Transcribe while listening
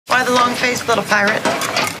by the long-faced little pirate?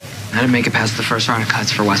 I didn't make it past the first round of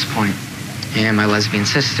cuts for West Point. And my lesbian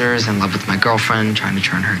sister's in love with my girlfriend, trying to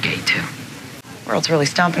turn her gay, too. World's really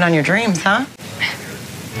stomping on your dreams, huh?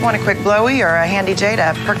 Want a quick blowy or a handy J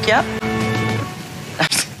to perk you up?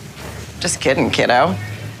 Just kidding, kiddo.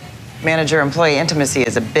 Manager-employee intimacy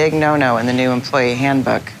is a big no-no in the new employee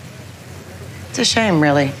handbook. It's a shame,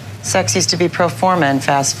 really. Sex used to be pro forma in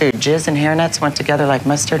fast food. Jizz and hairnets went together like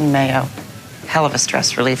mustard and mayo. Hell of a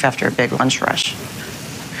stress relief after a big lunch rush.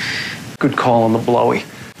 Good call on the blowy.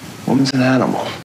 Woman's an animal.